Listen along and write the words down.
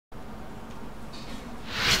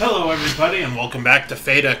Hello everybody and welcome back to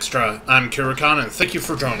Fate Extra. I'm Kirakan and thank you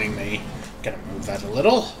for joining me. Gonna move that a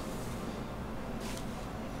little.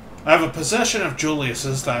 I have a possession of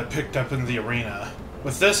Julius's that I picked up in the arena.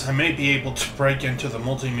 With this, I may be able to break into the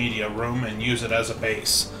multimedia room and use it as a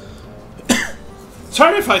base.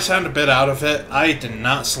 Sorry if I sound a bit out of it. I did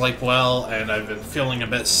not sleep well and I've been feeling a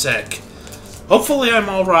bit sick. Hopefully I'm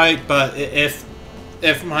alright, but if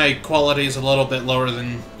my quality is a little bit lower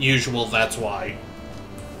than usual, that's why.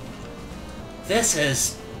 This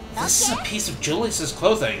is a piece of Julius's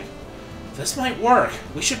clothing. This might work.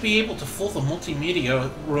 We should be able to fool the multimedia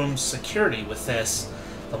room's security with this.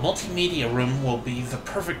 The multimedia room will be the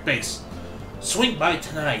perfect base. Swing by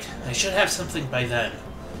tonight. I should have something by then.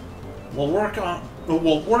 We'll work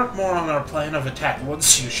more on our plan of attack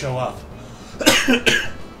once you show up.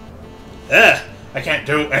 I can't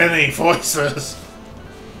do any voices.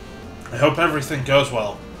 I hope everything goes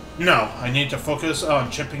well. No, I need to focus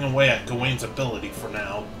on chipping away at Gawain's ability for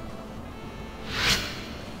now.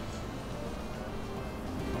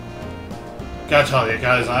 Gotta tell you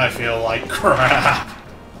guys, I feel like crap.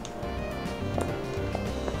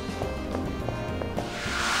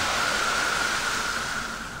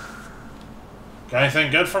 Got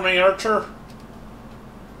anything good for me, Archer?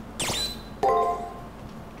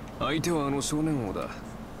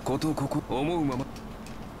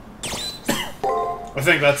 I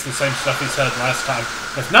think that's the same stuff he said last time.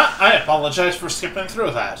 If not, I apologize for skipping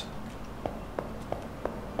through that.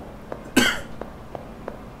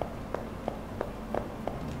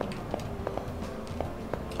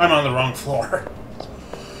 I'm on the wrong floor.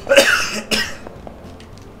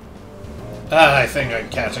 I think I'm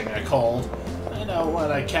catching a cold. I know when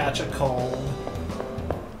I catch a cold.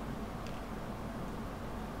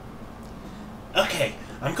 Okay,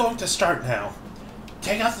 I'm going to start now.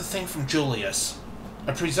 Take out the thing from Julius.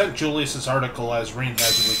 I present Julius's article as Reen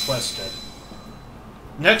has requested.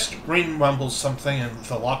 Next, Reen mumbles something and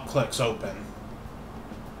the lock clicks open.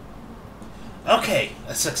 Okay,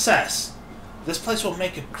 a success. This place will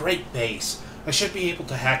make a great base. I should be able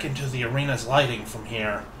to hack into the arena's lighting from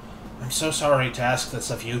here. I'm so sorry to ask this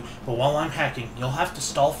of you, but while I'm hacking, you'll have to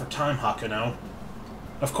stall for time, Hakuno.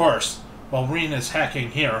 Of course, while Reen is hacking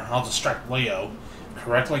here, I'll distract Leo.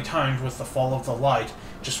 Correctly timed with the fall of the light,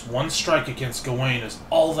 just one strike against Gawain is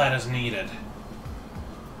all that is needed.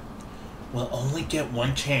 We'll only get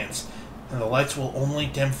one chance, and the lights will only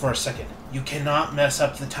dim for a second. You cannot mess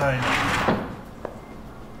up the timing.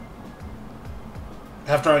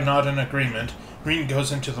 After I nod in agreement, Reen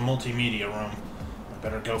goes into the multimedia room. I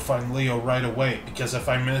better go find Leo right away, because if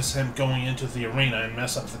I miss him going into the arena and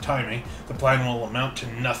mess up the timing, the plan will amount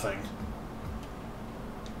to nothing.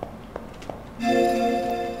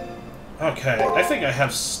 Okay, I think I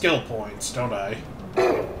have skill points, don't I?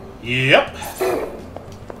 Yep.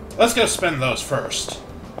 Let's go spend those first.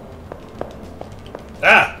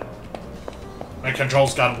 Ah! My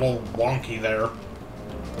controls got a little wonky there.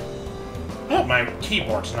 Oh, my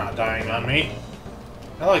keyboard's not dying on me.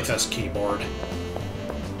 I like this keyboard.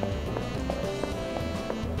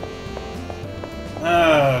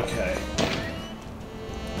 Okay.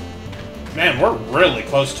 Man, we're really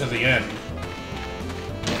close to the end.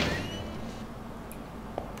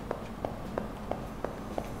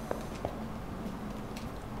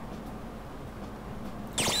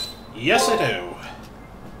 Yes, I do.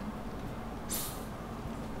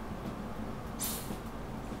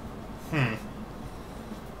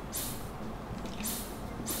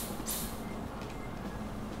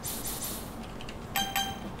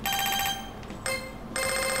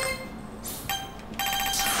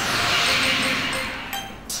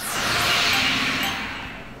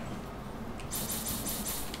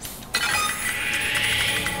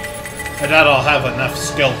 I doubt I'll have enough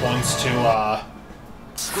skill points to,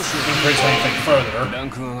 increase anything further.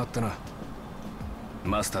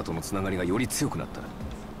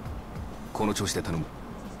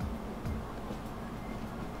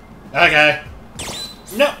 Okay.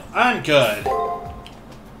 No, I'm good.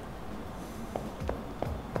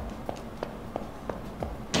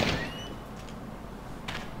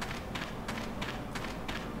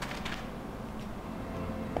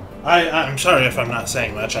 I'm sorry if I'm not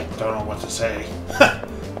saying much, I don't know what to say.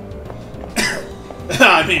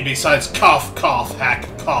 I mean, besides cough, cough, hack,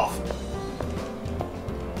 cough.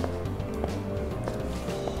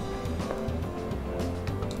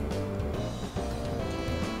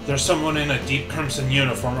 There's someone in a deep crimson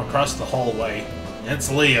uniform across the hallway. It's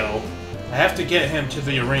Leo. I have to get him to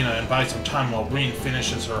the arena and buy some time while Reen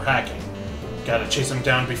finishes her hacking. Gotta chase him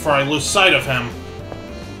down before I lose sight of him.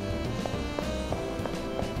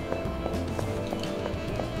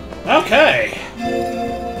 Okay.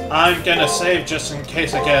 I'm gonna save just in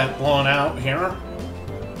case I get blown out here.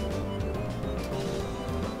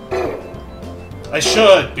 I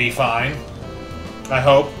should be fine. I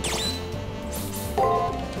hope.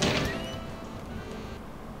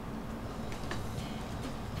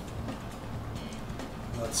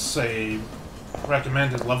 Let's see.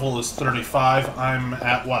 Recommended level is 35. I'm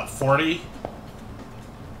at, what, 40?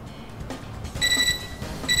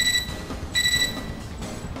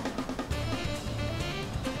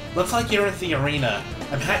 Looks like you're at the arena.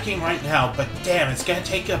 I'm hacking right now, but damn, it's gonna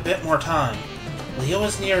take a bit more time. Leo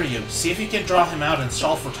is near you. See if you can draw him out and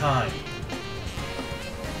stall for time.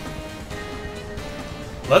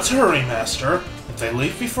 Let's hurry, Master. If they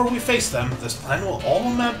leave before we face them, this plan will all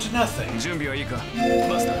amount to nothing.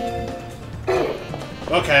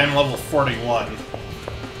 Okay, I'm level 41.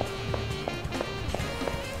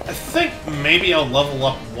 I think maybe I'll level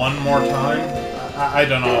up one more time. I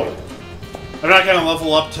don't know. I'm not gonna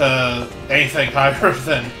level up to anything higher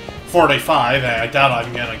than 45, and I doubt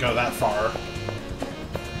I'm gonna go that far.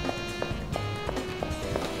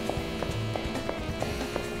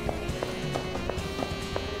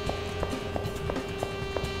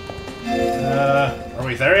 Are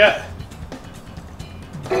we there yet?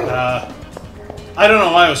 I don't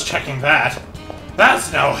know why I was checking that.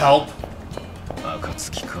 That's no help!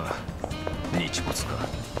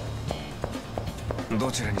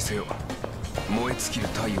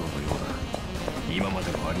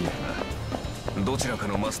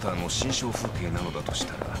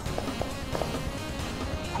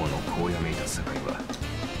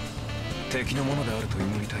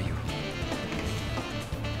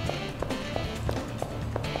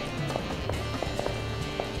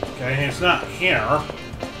 Okay, he's not here.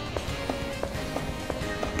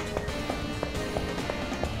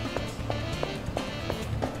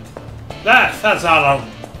 That's not a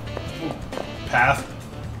path.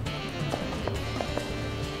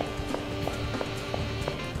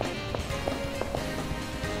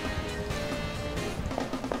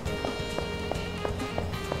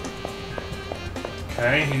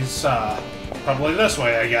 Okay, he's probably this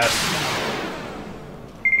way, I guess.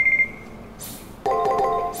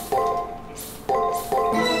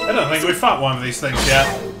 I don't think we fought one of these things yet.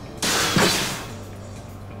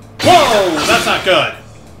 Whoa! That's not good!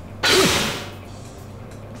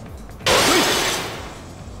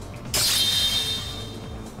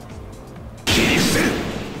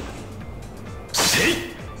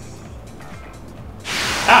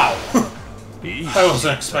 Ow! I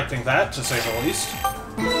wasn't expecting that, to say the least.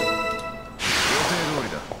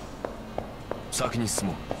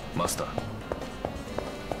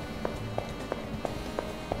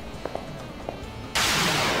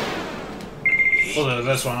 We'll do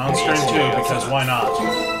this one on screen too, because why not?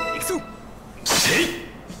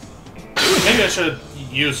 Maybe I should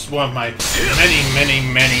use one of my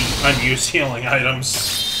many unused healing items.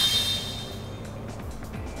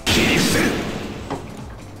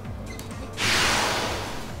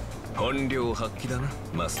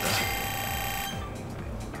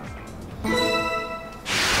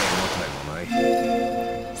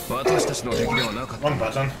 One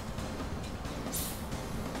button.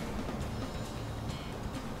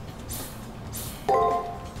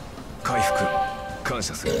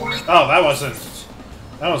 Oh, that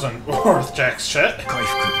wasn't worth jack shit.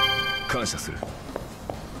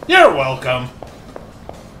 You're welcome.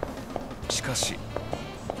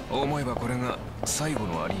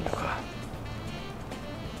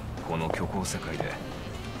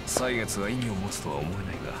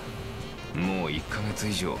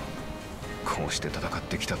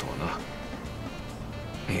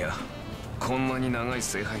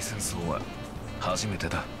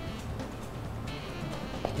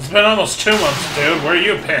 It's been almost 2 months, dude. Where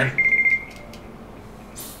you been?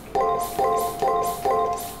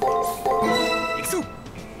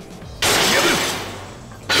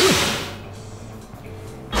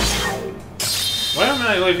 Why am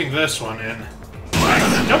I leaving this one in?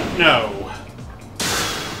 I don't know.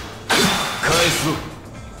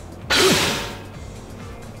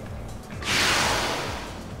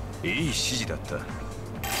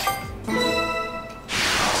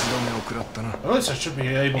 At least I should be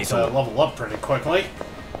able to level up pretty quickly.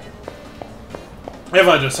 If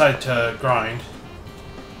I decide to grind.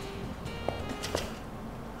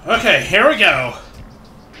 Okay, here we go.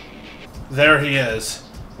 There he is.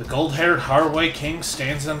 The gold-haired Haraway King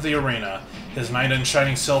stands in the arena, his knight in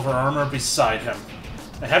shining silver armor beside him.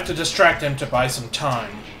 I have to distract him to buy some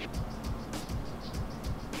time.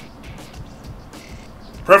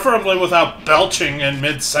 Preferably without belching in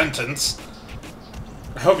mid-sentence.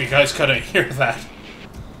 I hope you guys couldn't hear that.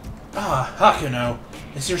 Ah, Hakuno.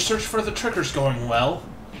 Is your search for the triggers going well?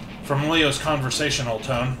 From Leo's conversational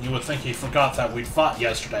tone, you would think he forgot that we'd fought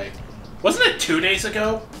yesterday. Wasn't it 2 days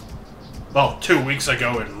ago? Well, 2 weeks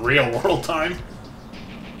ago in real-world time.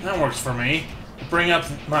 That works for me. To bring up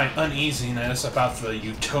my uneasiness about the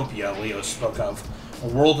utopia Leo spoke of, a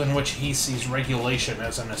world in which he sees regulation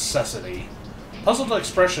as a necessity. Puzzled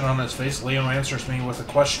expression on his face, Leo answers me with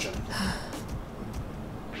a question.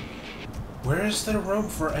 Where is there room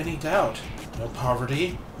for any doubt? No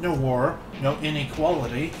poverty, no war, no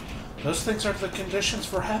inequality. Those things are the conditions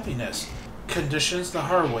for happiness. Conditions the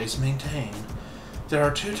Harways maintain. There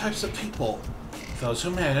are 2 types of people. Those who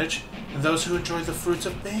manage, and those who enjoy the fruits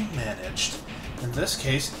of being managed. In this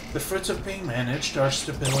case, the fruits of being managed are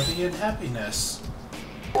stability and happiness.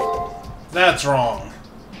 That's wrong.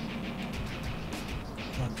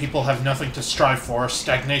 When people have nothing to strive for,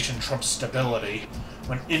 stagnation trumps stability.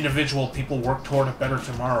 When individual people work toward a better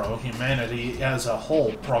tomorrow, humanity as a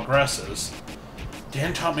whole progresses.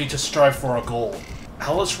 Dan taught me to strive for a goal.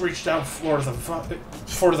 Alice reached out for the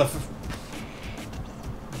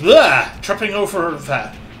blah! Tripping over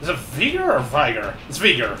that. Is it Vigor or Viger? It's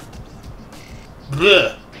Vigor.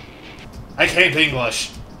 Blah! I can't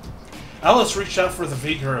English. Alice reached out for the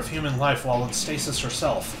vigor of human life while in stasis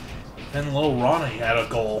herself. Then little Ronnie had a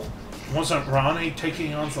goal. Wasn't Ronnie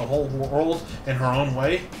taking on the whole world in her own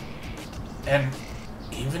way? And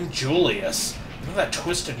even Julius. That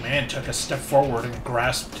twisted man took a step forward and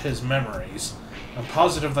grasped his memories. I'm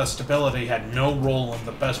positive that stability had no role in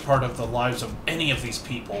the best part of the lives of any of these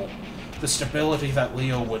people. The stability that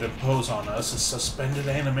Leo would impose on us is suspended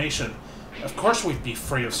animation. Of course we'd be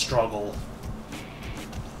free of struggle.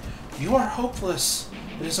 You are hopeless.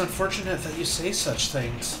 It is unfortunate that you say such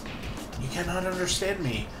things. You cannot understand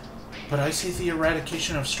me, but I see the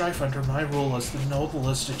eradication of strife under my rule as the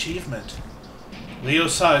noblest achievement. Leo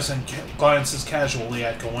sighs and glances casually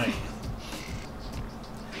at Gawain.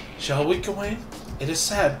 Shall we, Gawain? It is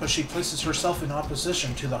sad, but she places herself in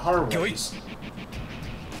opposition to the Harways.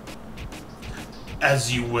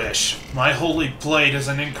 As you wish. My holy blade is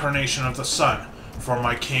an incarnation of the sun. For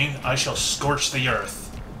my king, I shall scorch the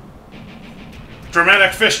earth.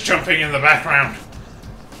 Dramatic fish jumping in the background.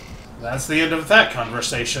 That's the end of that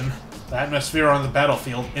conversation. The atmosphere on the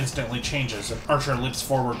battlefield instantly changes, and Archer leaps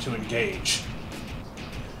forward to engage.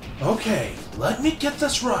 Okay, let me get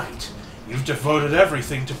this right. You've devoted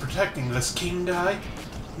everything to protecting this king guy?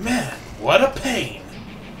 Man, what a pain.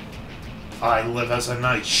 I live as a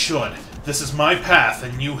knight should. This is my path,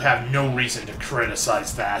 and you have no reason to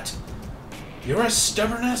criticize that. You're as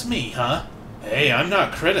stubborn as me, huh? Hey, I'm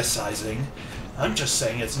not criticizing. I'm just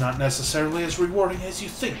saying it's not necessarily as rewarding as you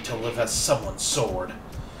think to live as someone's sword.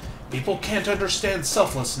 People can't understand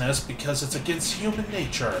selflessness because it's against human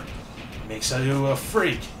nature. It makes you a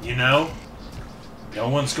freak, you know? No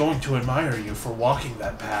one's going to admire you for walking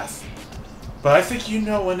that path. But I think you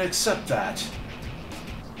know and accept that.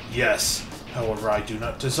 Yes, however, I do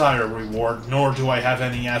not desire reward, nor do I have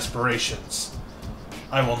any aspirations.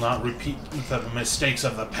 I will not repeat the mistakes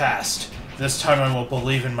of the past. This time I will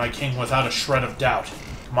believe in my king without a shred of doubt.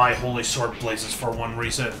 My holy sword blazes for one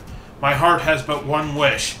reason. My heart has but one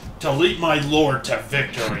wish, to lead my lord to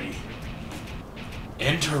victory.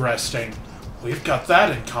 Interesting. We've got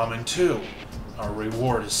that in common, too. Our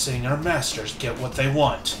reward is seeing our masters get what they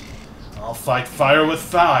want. I'll fight fire with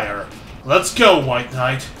fire. Let's go, White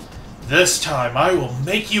Knight. This time I will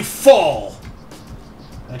make you fall!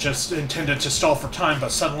 I just intended to stall for time,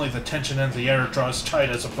 but suddenly the tension in the air draws tight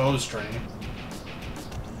as a bowstring.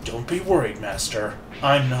 Don't be worried, Master.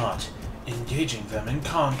 I'm not. Engaging them in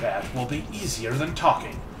combat will be easier than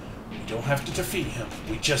talking. We don't have to defeat him.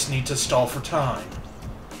 We just need to stall for time.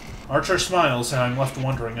 Archer smiles, and I'm left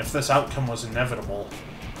wondering if this outcome was inevitable.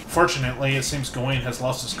 Fortunately, it seems Gawain has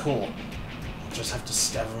lost his cool. I'll just have to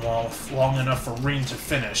stab him off long enough for Reen to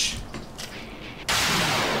finish.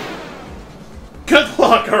 Good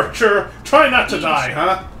luck, Archer! Try not to die,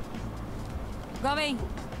 huh? Gawain,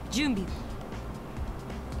 준비.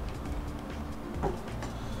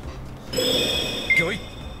 Go.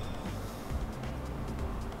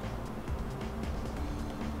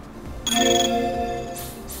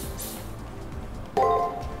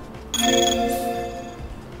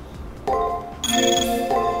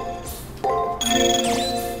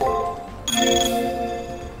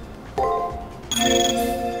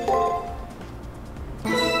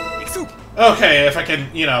 Okay, if I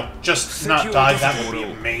can, you know, just not die, that would be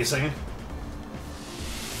amazing.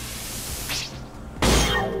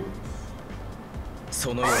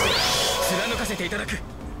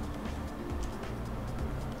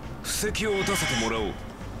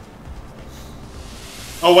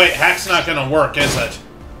 Oh wait, hack's not gonna work, is it?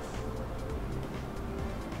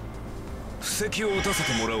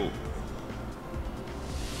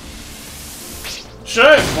 Should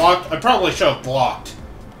I have blocked? I probably should have blocked.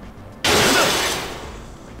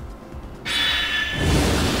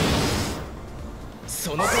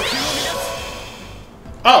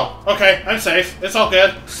 Oh, okay, I'm safe. It's all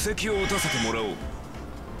good.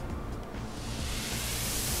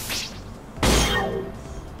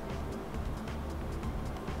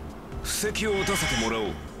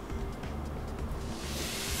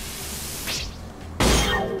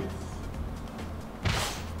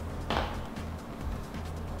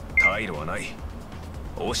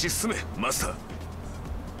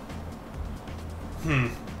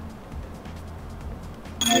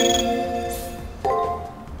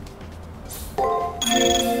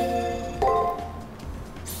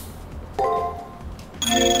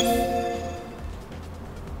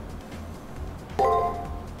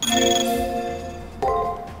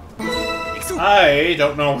 I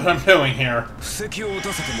don't know what I'm doing here.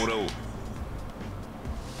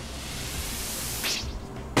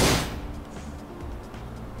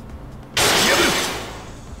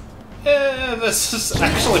 Yeah, this is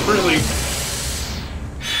actually really...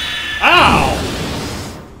 Ow!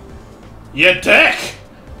 You dick!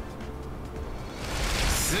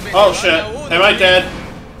 Oh shit, am I dead?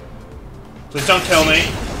 Please don't kill me.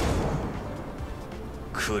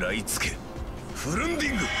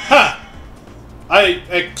 Ha! I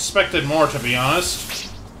expected more, to be honest.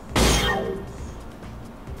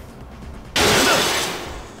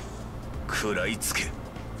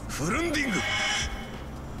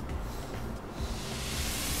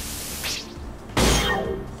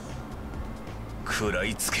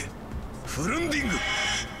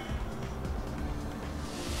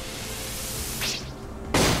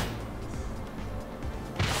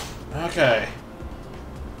 Okay.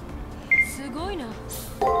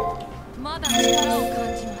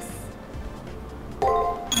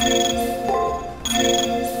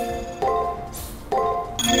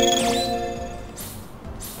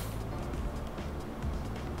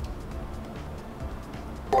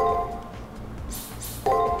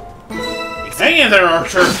 Hang in there,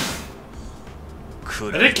 Archer!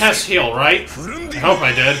 I did cast heal, right? I hope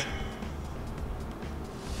I did.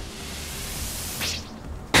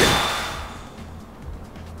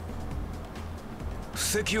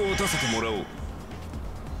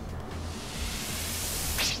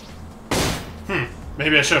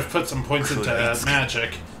 Maybe I should have put some points into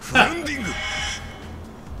magic.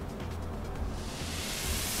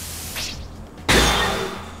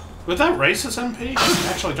 Would that raise his MP? I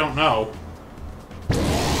actually don't know.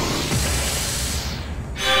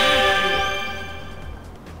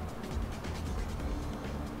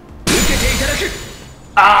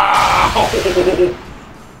 Ow!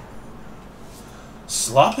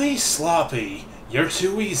 Sloppy, sloppy. You're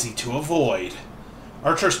too easy to avoid.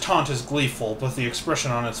 Archer's taunt is gleeful, but the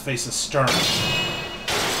expression on his face is stern.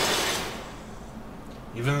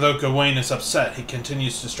 Even though Gawain is upset, he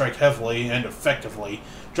continues to strike heavily and effectively,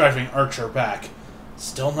 driving Archer back.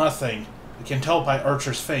 Still nothing. I can tell by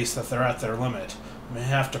Archer's face that they're at their limit. I may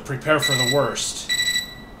have to prepare for the worst.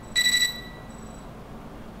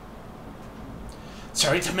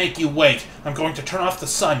 Sorry to make you wait. I'm going to turn off the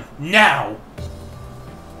sun, now!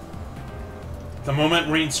 The moment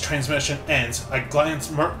Reen's transmission ends, I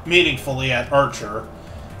glance meaningfully at Archer.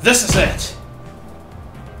 This is it!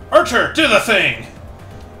 Archer, do the thing!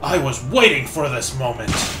 I was waiting for this moment!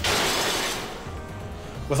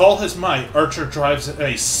 With all his might, Archer drives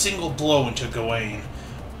a single blow into Gawain.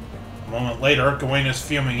 A moment later, Gawain is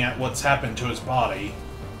fuming at what's happened to his body.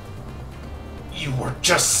 You were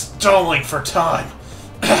just stalling for time!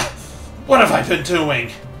 What have I been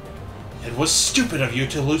doing? It was stupid of you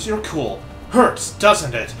to lose your cool. Hurts,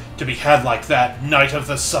 doesn't it, to be had like that, Knight of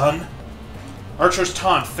the Sun? Archer's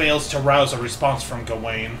taunt fails to rouse a response from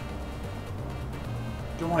Gawain.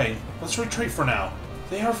 Gawain, let's retreat for now.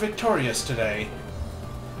 They are victorious today.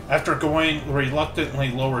 After Gawain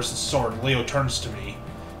reluctantly lowers his sword, Leo turns to me.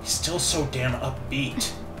 He's still so damn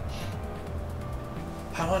upbeat.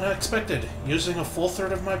 How unexpected. Using a full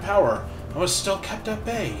third of my power, I was still kept at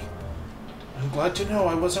bay. I'm glad to know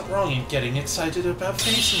I wasn't wrong in getting excited about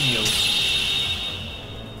facing you.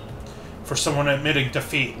 For someone admitting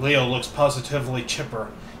defeat, Leo looks positively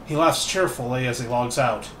chipper. He laughs cheerfully as he logs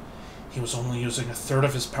out. He was only using a third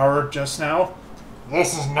of his power just now?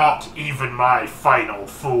 This is not even my final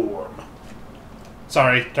form.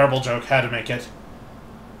 Sorry, terrible joke, had to make it.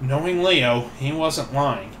 Knowing Leo, he wasn't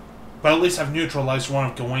lying. But at least I've neutralized one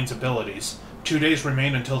of Gawain's abilities. 2 days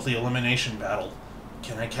remain until the elimination battle.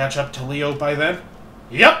 Can I catch up to Leo by then?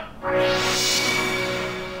 Yep!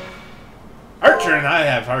 Archer and I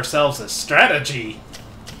have ourselves a strategy.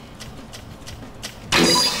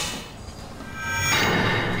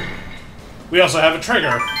 We also have a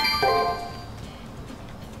trigger.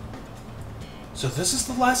 So this is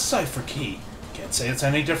the last cipher key. Can't say it's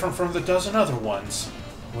any different from the dozen other ones.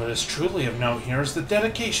 What is truly of note here is the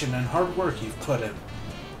dedication and hard work you've put in.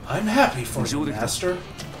 I'm happy for you, Master.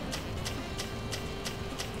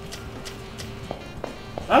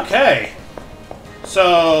 Okay.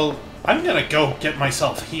 So, I'm gonna go get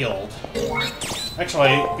myself healed.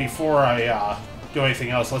 Actually, before I do anything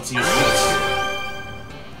else, let's use this.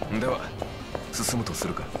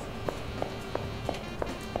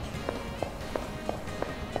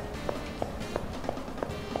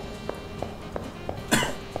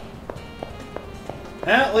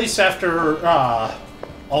 At least after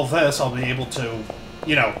all this, I'll be able to,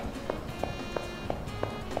 you know,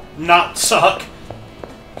 not suck.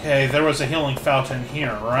 Okay, there was a healing fountain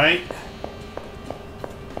here, right?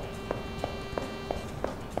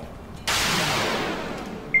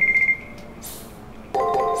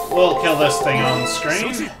 We'll kill this thing on the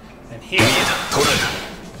screen and heal.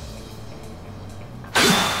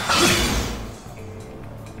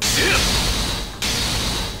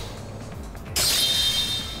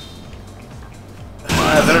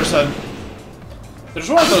 There's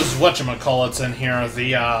one of those whatchamacallits in here,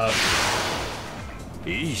 the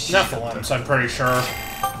Nephilims, I'm pretty sure.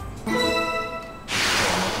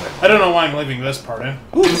 I don't know why I'm leaving this part in.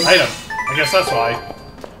 Ooh, item. I guess that's why.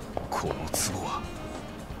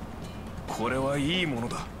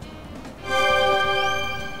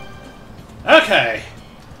 Okay.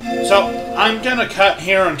 So, I'm gonna cut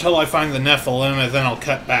here until I find the Nephilim, and then I'll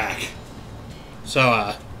cut back.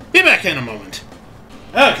 So, be back in a moment.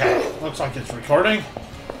 Okay, looks like it's recording.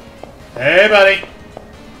 Hey, buddy.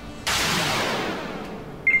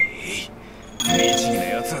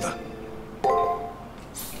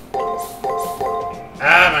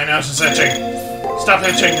 Ah, my nose is itching. Stop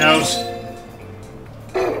itching, nose.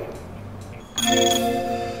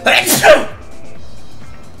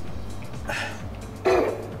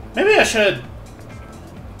 Maybe I should...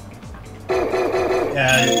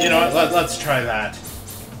 Yeah, you know what? Let's try that.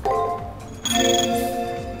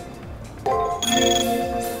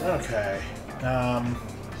 Okay.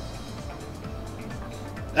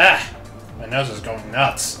 My nose is going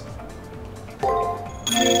nuts.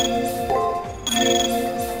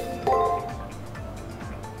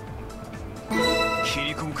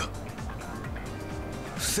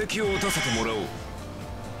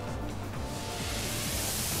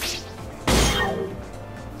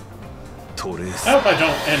 I hope I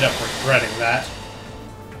don't end up regretting that.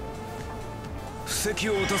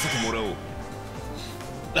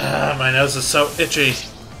 My nose is so itchy.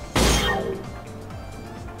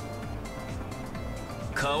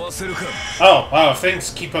 Oh, wow, if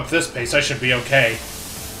things keep up this pace, I should be okay.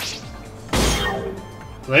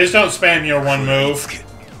 Please don't spam your one move.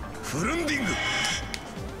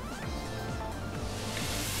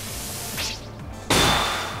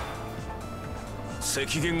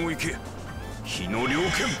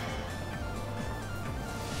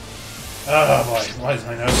 Oh boy, why is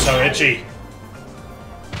my nose so itchy?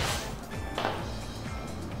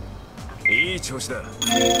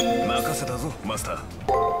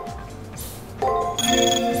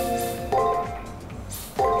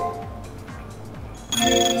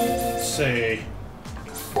 Let's see.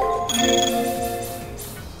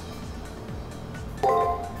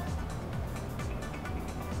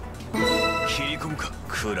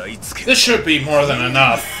 This should be more than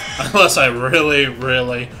enough, unless I really,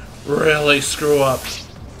 really, really screw up.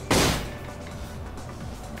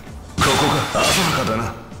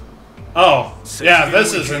 Oh, yeah,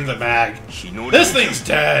 this is in the bag. This thing's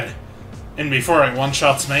dead! And before it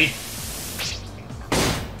one-shots me.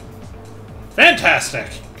 Fantastic!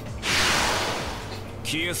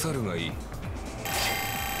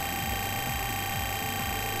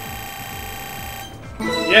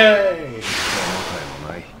 Yay!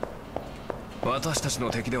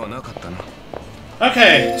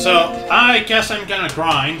 Okay, so I guess I'm gonna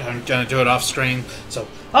grind. I'm gonna do it off screen, so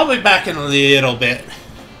I'll be back in a little bit.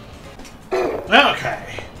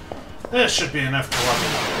 Okay, this should be enough to level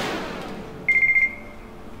up.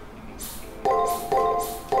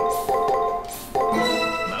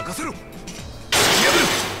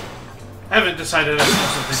 I haven't decided if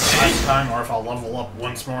this will be the last time or if I'll level up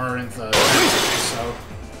once more in the next episode.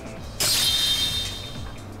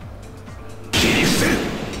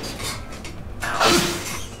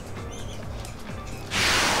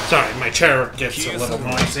 Sorry, my chair gets a little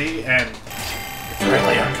noisy and it's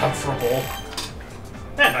really uncomfortable.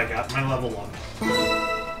 And I got my level 1. その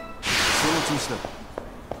調子だ。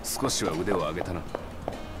少しは腕を上げたな。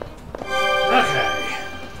Okay.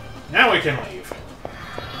 Now we can leave.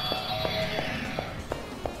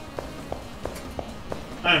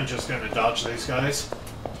 I'm just gonna dodge these guys.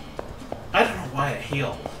 I don't know why I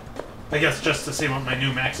healed. I guess just to see what my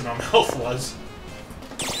new maximum health was.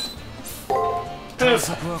 探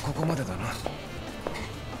索はここまでだな。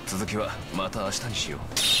続きはまた明日にしよう。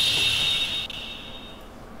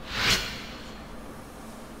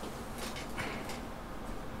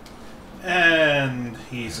And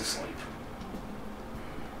he's asleep.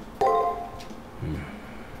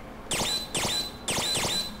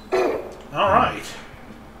 Alright.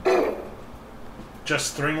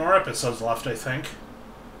 Just 3 more episodes left, I think.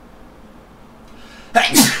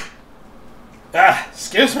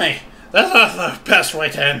 Excuse me. That's not the best way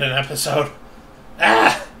to end an episode.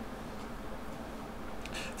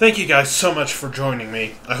 Thank you guys so much for joining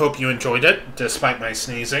me. I hope you enjoyed it, despite my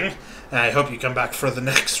sneezing. And I hope you come back for the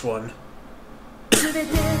next one. 全てを聞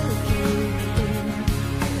いて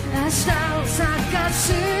明日を探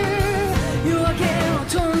す夜明け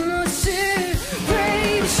を灯る